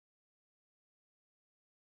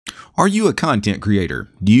Are you a content creator?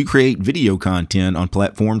 Do you create video content on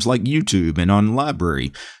platforms like YouTube and on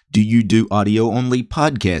Library? Do you do audio-only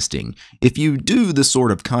podcasting? If you do this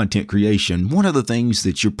sort of content creation, one of the things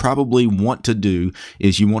that you probably want to do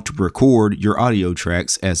is you want to record your audio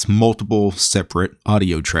tracks as multiple separate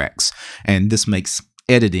audio tracks. And this makes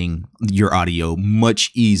editing your audio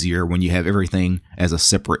much easier when you have everything as a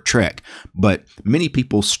separate track. But many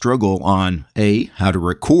people struggle on A, how to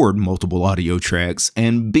record multiple audio tracks,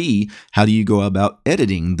 and B, how do you go about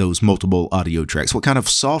editing those multiple audio tracks? What kind of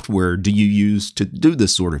software do you use to do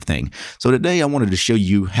this sort of thing? So today I wanted to show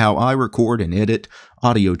you how I record and edit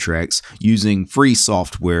audio tracks using free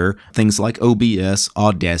software, things like OBS,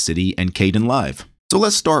 Audacity, and Kdenlive. So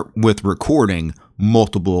let's start with recording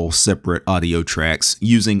multiple separate audio tracks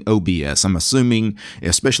using OBS. I'm assuming,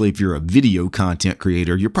 especially if you're a video content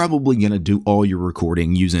creator, you're probably going to do all your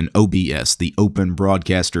recording using OBS, the Open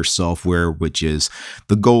Broadcaster software, which is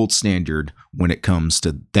the gold standard when it comes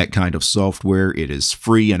to that kind of software. It is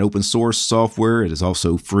free and open source software. It is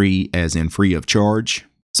also free as in free of charge.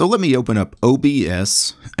 So let me open up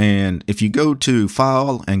OBS, and if you go to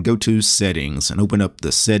File and go to Settings and open up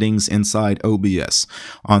the settings inside OBS,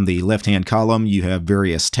 on the left-hand column you have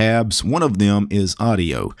various tabs. One of them is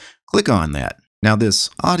Audio. Click on that. Now this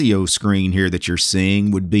audio screen here that you're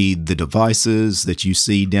seeing would be the devices that you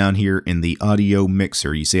see down here in the audio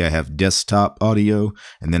mixer. You see I have desktop audio,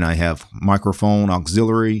 and then I have microphone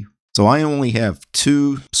auxiliary. So I only have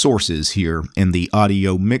two sources here in the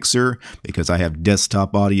audio mixer because I have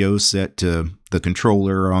desktop audio set to the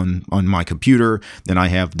controller on my computer. Then I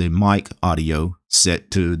have the mic audio set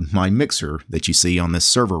to my mixer that you see on this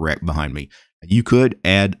server rack behind me. You could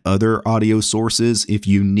add other audio sources if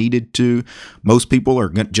you needed to. Most people are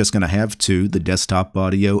just going to have two, the desktop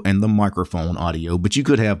audio and the microphone audio, but you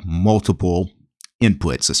could have multiple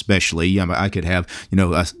inputs, especially. I could have,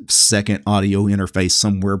 a second audio interface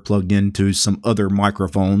somewhere plugged into some other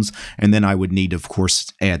microphones, and then I would need, of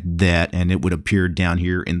course, add that, and it would appear down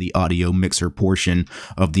here in the audio mixer portion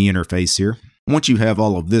of the interface here. Once you have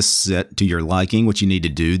all of this set to your liking, what you need to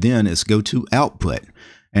do then is go to Output.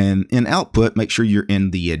 And in Output, make sure you're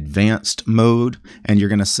in the Advanced mode, and you're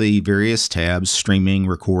going to see various tabs: Streaming,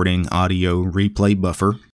 Recording, Audio, Replay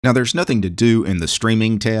Buffer. Now there's nothing to do in the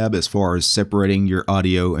Streaming tab as far as separating your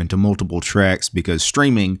audio into multiple tracks, because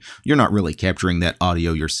streaming, you're not really capturing that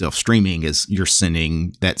audio yourself. Streaming is you're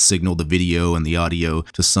sending that signal, the video and the audio,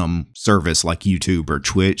 to some service like YouTube or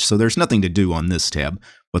Twitch, so there's nothing to do on this tab.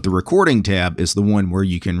 But the Recording tab is the one where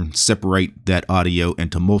you can separate that audio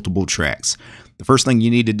into multiple tracks. The first thing you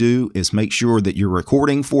need to do is make sure that your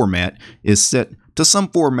recording format is set to some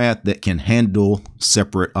format that can handle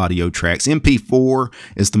separate audio tracks. MP4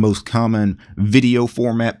 is the most common video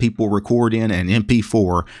format people record in, and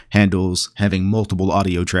MP4 handles having multiple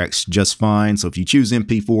audio tracks just fine. So if you choose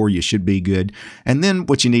MP4, you should be good. And then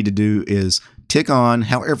what you need to do is tick on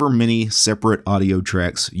however many separate audio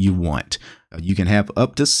tracks you want. You can have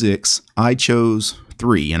up to 6. I chose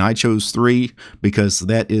 3, and I chose 3 because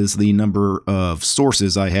that is the number of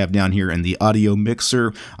sources I have down here in the audio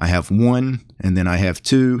mixer. I have 1, and then I have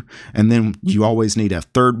 2, and then you always need a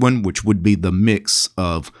third one, which would be the mix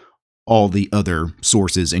of all the other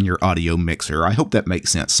sources in your audio mixer. I hope that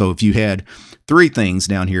makes sense. So if you had 3 things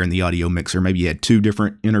down here in the audio mixer, maybe you had 2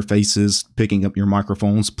 different interfaces picking up your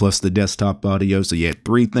microphones plus the desktop audio, so you had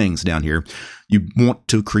 3 things down here, you want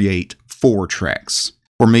to create 4 tracks.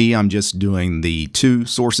 For me, I'm just doing the 2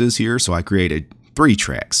 sources here, so I created 3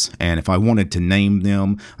 tracks. And if I wanted to name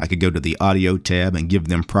them, I could go to the Audio tab and give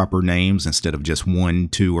them proper names instead of just 1,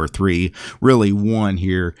 2, or 3. Really, 1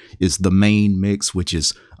 here is the main mix, which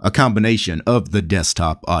is a combination of the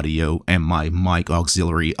desktop audio and my mic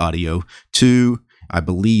auxiliary audio. 2, I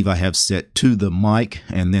believe I have set to the mic,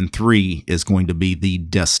 and then 3 is going to be the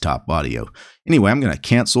desktop audio. Anyway, I'm going to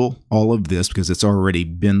cancel all of this because it's already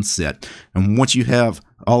been set. And once you have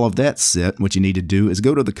all of that set, what you need to do is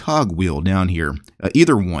go to the cog wheel down here.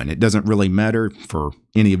 Either one, it doesn't really matter for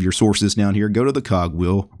any of your sources down here. Go to the cog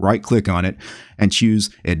wheel, right click on it, and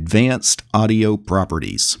choose Advanced Audio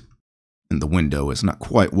Properties. And the window is not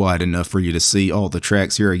quite wide enough for you to see all the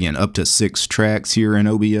tracks here. Again, up to 6 tracks here in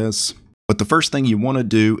OBS. But the first thing you want to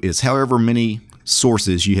do is however many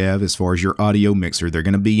sources you have as far as your audio mixer, they're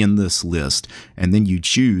going to be in this list, and then you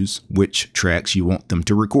choose which tracks you want them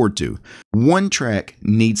to record to. 1 track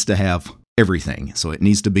needs to have everything, so it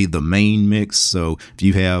needs to be the main mix. So if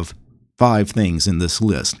you have 5 things in this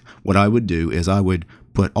list, what I would do is I would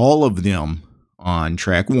put all of them on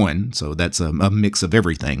track 1, so that's a mix of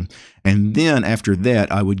everything, and then after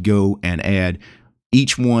that I would go and add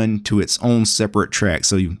each one to its own separate track.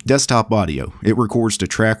 So desktop audio, it records to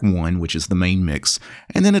track 1, which is the main mix,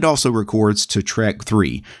 and then it also records to track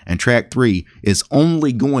 3. And track 3 is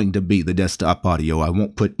only going to be the desktop audio. I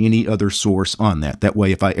won't put any other source on that. That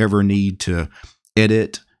way, if I ever need to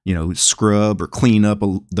edit, scrub or clean up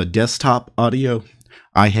the desktop audio,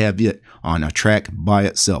 I have it on a track by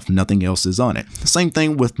itself. Nothing else is on it. Same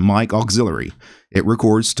thing with mic auxiliary. It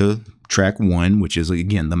records to track 1, which is,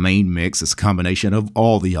 again, the main mix. It's a combination of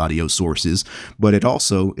all the audio sources, but it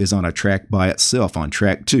also is on a track by itself on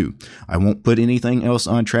track 2. I won't put anything else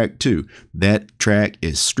on track 2. That track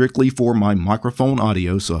is strictly for my microphone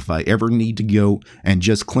audio, so if I ever need to go and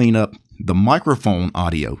just clean up the microphone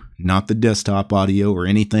audio, not the desktop audio or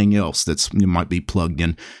anything else that's might be plugged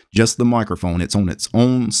in, just the microphone, it's on its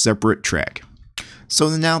own separate track. So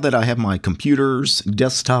now that I have my computer's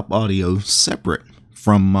desktop audio separate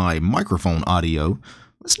from my microphone audio,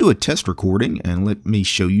 let's do a test recording and let me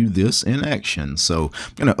show you this in action. So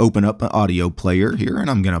I'm going to open up an audio player here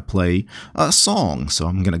and I'm going to play a song. So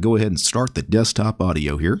I'm going to go ahead and start the desktop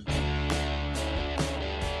audio here.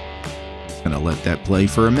 Going to let that play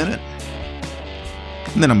for a minute.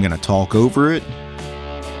 And then I'm going to talk over it.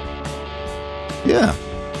 Yeah.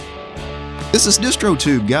 This is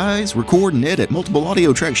DistroTube, guys. Record and edit multiple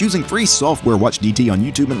audio tracks using free software. Watch DT on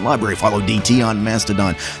YouTube and library. Follow DT on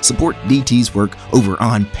Mastodon. Support DT's work over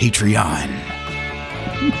on Patreon.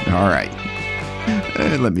 All right.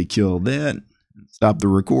 Let me kill that. Stop the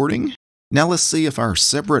recording. Now let's see if our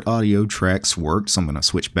separate audio tracks worked. So I'm going to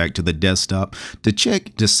switch back to the desktop to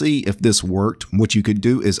check to see if this worked. What you could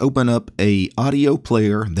do is open up a audio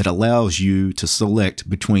player that allows you to select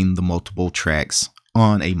between the multiple tracks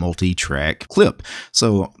on a multi-track clip.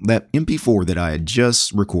 So that MP4 that I had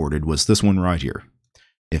just recorded was this one right here.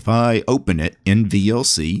 If I open it in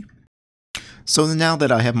VLC, so now that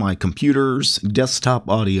I have my computer's desktop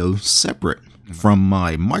audio separate from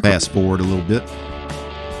my microphone, fast forward a little bit.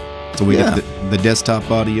 So we got the desktop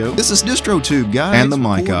audio. This is DistroTube, guys. And the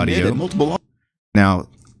mic audio. Now,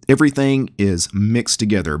 everything is mixed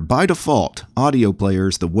together. By default, audio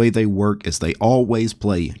players, the way they work is they always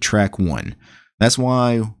play track 1. That's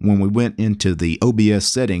why when we went into the OBS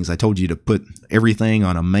settings, I told you to put everything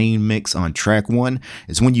on a main mix on track 1.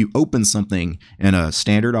 It's when you open something in a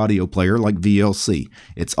standard audio player like VLC,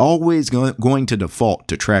 it's always going to default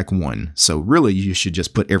to track 1. So really, you should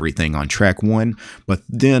just put everything on track 1. But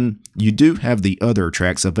then you do have the other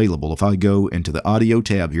tracks available. If I go into the audio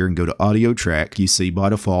tab here and go to audio track, you see by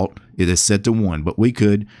default it is set to 1. But we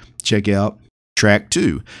could check out track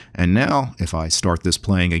 2. And now if I start this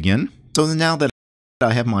playing again, so now that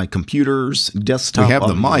I have my computer's desktop, we have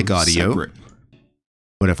the mic audio separate.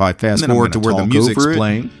 But if I fast forward to where the music's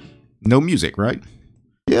playing, no music, right?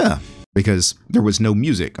 Yeah, because there was no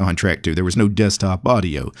music on track 2. There was no desktop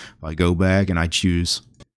audio. If I go back and I choose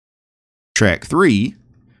track 3,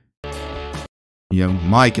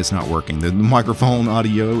 mic is not working. The microphone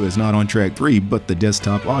audio is not on track 3, but the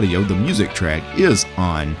desktop audio, the music track, is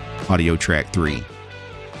on audio track 3.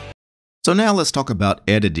 So now let's talk about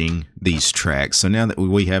editing these tracks. So now that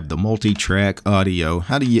we have the multi-track audio,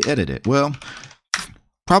 how do you edit it? Well,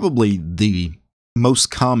 probably the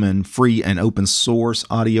most common free and open source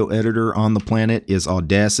audio editor on the planet is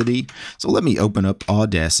Audacity. So let me open up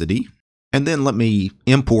Audacity. And then let me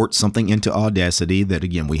import something into Audacity that,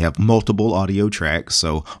 again, we have multiple audio tracks.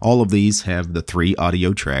 So all of these have the 3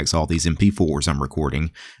 audio tracks, all these MP4s I'm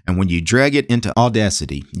recording. And when you drag it into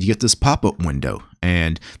Audacity, you get this pop-up window.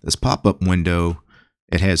 And this pop-up window,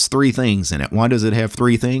 it has 3 things in it. Why does it have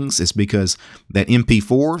 3 things? It's because that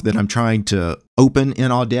MP4 that I'm trying to open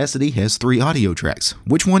in Audacity has 3 audio tracks.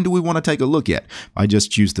 Which one do we want to take a look at? I just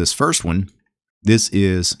choose this first one. This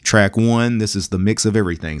is track 1. This is the mix of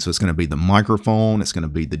everything. So it's going to be the microphone. It's going to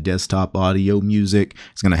be the desktop audio music.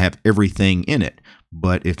 It's going to have everything in it.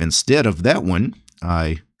 But if instead of that one,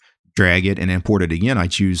 I drag it and import it again, I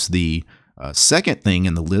choose the second thing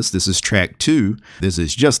in the list. This is track 2. This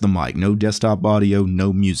is just the mic. No desktop audio,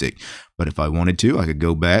 no music. But if I wanted to, I could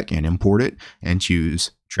go back and import it and choose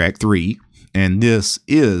track 3. And this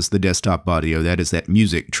is the desktop audio. That is that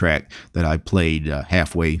music track that I played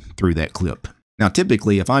halfway through that clip. Now,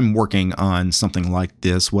 typically, if I'm working on something like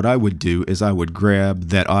this, what I would do is I would grab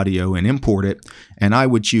that audio and import it, and I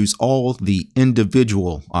would choose all the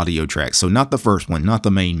individual audio tracks. So not the first one, not the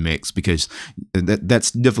main mix, because that's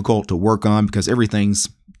difficult to work on because everything's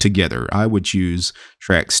together. I would choose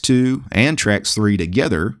tracks 2 and tracks 3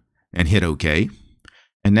 together and hit OK.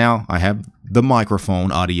 And now I have the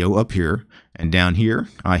microphone audio up here, and down here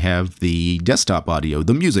I have the desktop audio,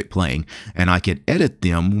 the music playing, and I can edit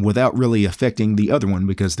them without really affecting the other one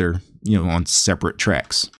because they're on separate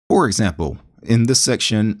tracks. For example, in this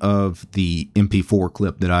section of the MP4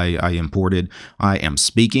 clip that I imported, I am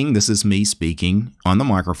speaking. This is me speaking on the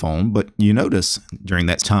microphone, but you notice during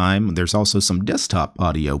that time, there's also some desktop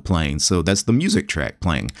audio playing. So that's the music track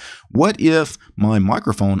playing. What if my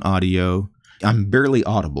microphone audio, I'm barely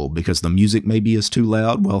audible because the music maybe is too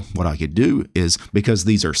loud? Well, what I could do is, because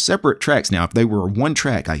these are separate tracks now, if they were one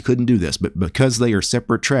track, I couldn't do this, but because they are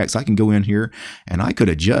separate tracks, I can go in here and I could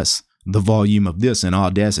adjust the volume of this in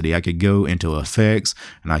Audacity. I could go into effects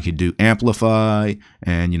and I could do amplify,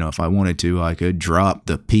 and if I wanted to, I could drop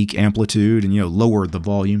the peak amplitude and lower the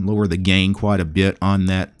volume, lower the gain quite a bit on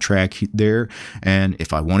that track there. And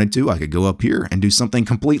if I wanted to, I could go up here and do something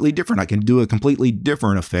completely different. I can do a completely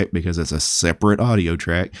different effect because it's a separate audio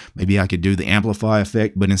track. Maybe I could do the amplify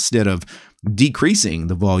effect, but instead of decreasing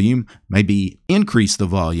the volume, maybe increase the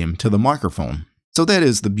volume to the microphone. So that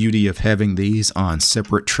is the beauty of having these on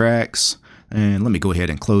separate tracks. And let me go ahead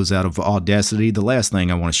and close out of Audacity. The last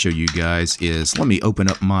thing I want to show you guys is, let me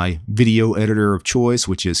open up my video editor of choice,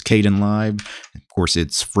 which is Kdenlive. Of course,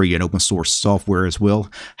 it's free and open source software as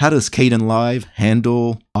well. How does Kdenlive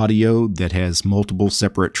handle audio that has multiple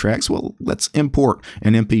separate tracks? Well, let's import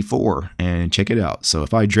an MP4 and check it out. So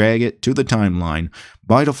if I drag it to the timeline,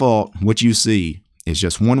 by default, what you see is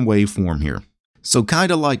just one waveform here. So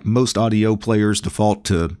kind of like most audio players default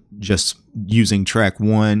to just using track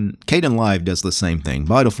 1, Kdenlive does the same thing.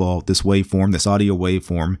 By default, this waveform, this audio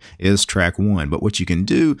waveform, is track 1. But what you can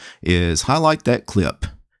do is highlight that clip.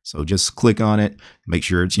 So just click on it, make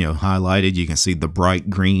sure it's highlighted. You can see the bright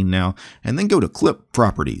green now, and then go to Clip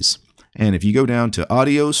Properties. And if you go down to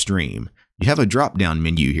Audio Stream, you have a drop-down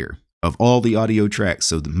menu here of all the audio tracks.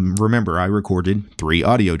 So remember, I recorded 3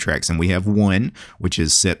 audio tracks, and we have 1, which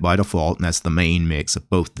is set by default, and that's the main mix of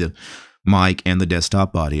both the mic and the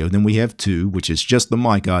desktop audio. Then we have 2, which is just the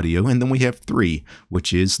mic audio, and then we have 3,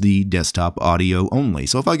 which is the desktop audio only.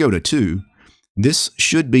 So if I go to 2, this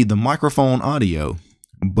should be the microphone audio,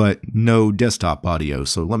 but no desktop audio.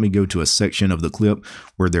 So let me go to a section of the clip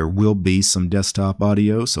where there will be some desktop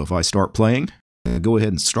audio. So if I start playing, go ahead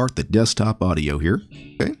and start the desktop audio here.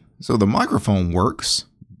 Okay. So the microphone works,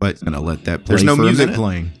 but I'm going to let that play. There's no music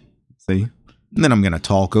playing. See? And then I'm going to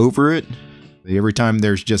talk over it. Every time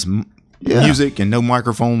there's just music and no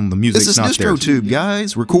microphone, the music's not there. This is DistroTube,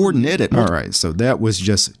 guys. Record and edit. All right, so that was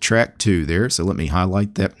just track 2 there. So let me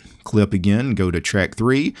highlight that clip again, go to track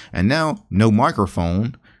 3, and now no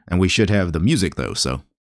microphone, and we should have the music though. So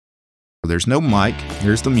there's no mic,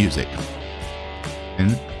 there's the music.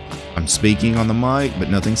 And I'm speaking on the mic,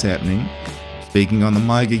 but nothing's happening. Speaking on the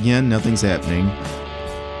mic again, nothing's happening.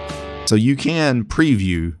 So you can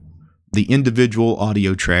preview the individual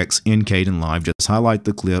audio tracks in Kdenlive. Just highlight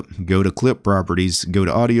the clip, go to Clip Properties, go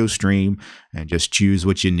to Audio Stream, and just choose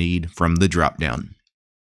what you need from the drop-down.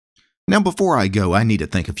 Now, before I go, I need to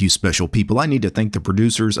thank a few special people. I need to thank the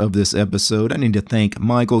producers of this episode. I need to thank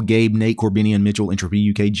Michael, Gabe, Nate, Corbinian, Mitchell, Entropy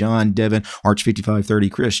UK, John, Devin,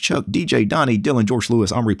 Arch5530, Chris, Chuck, DJ, Donnie, Dylan, George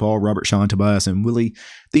Lewis, Omri, Paul, Robert, Sean, Tobias, and Willie.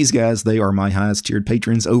 These guys, they are my highest tiered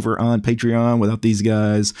patrons over on Patreon. Without these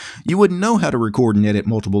guys, you wouldn't know how to record and edit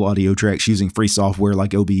multiple audio tracks using free software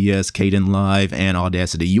like OBS, Kdenlive, and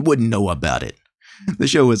Audacity. You wouldn't know about it. The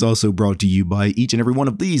show is also brought to you by each and every one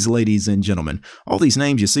of these ladies and gentlemen. All these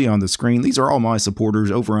names you see on the screen, these are all my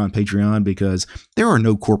supporters over on Patreon because there are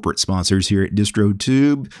no corporate sponsors here at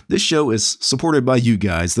DistroTube. This show is supported by you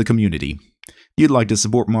guys, the community. If you'd like to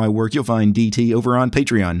support my work, you'll find DT over on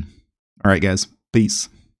Patreon. All right, guys. Peace.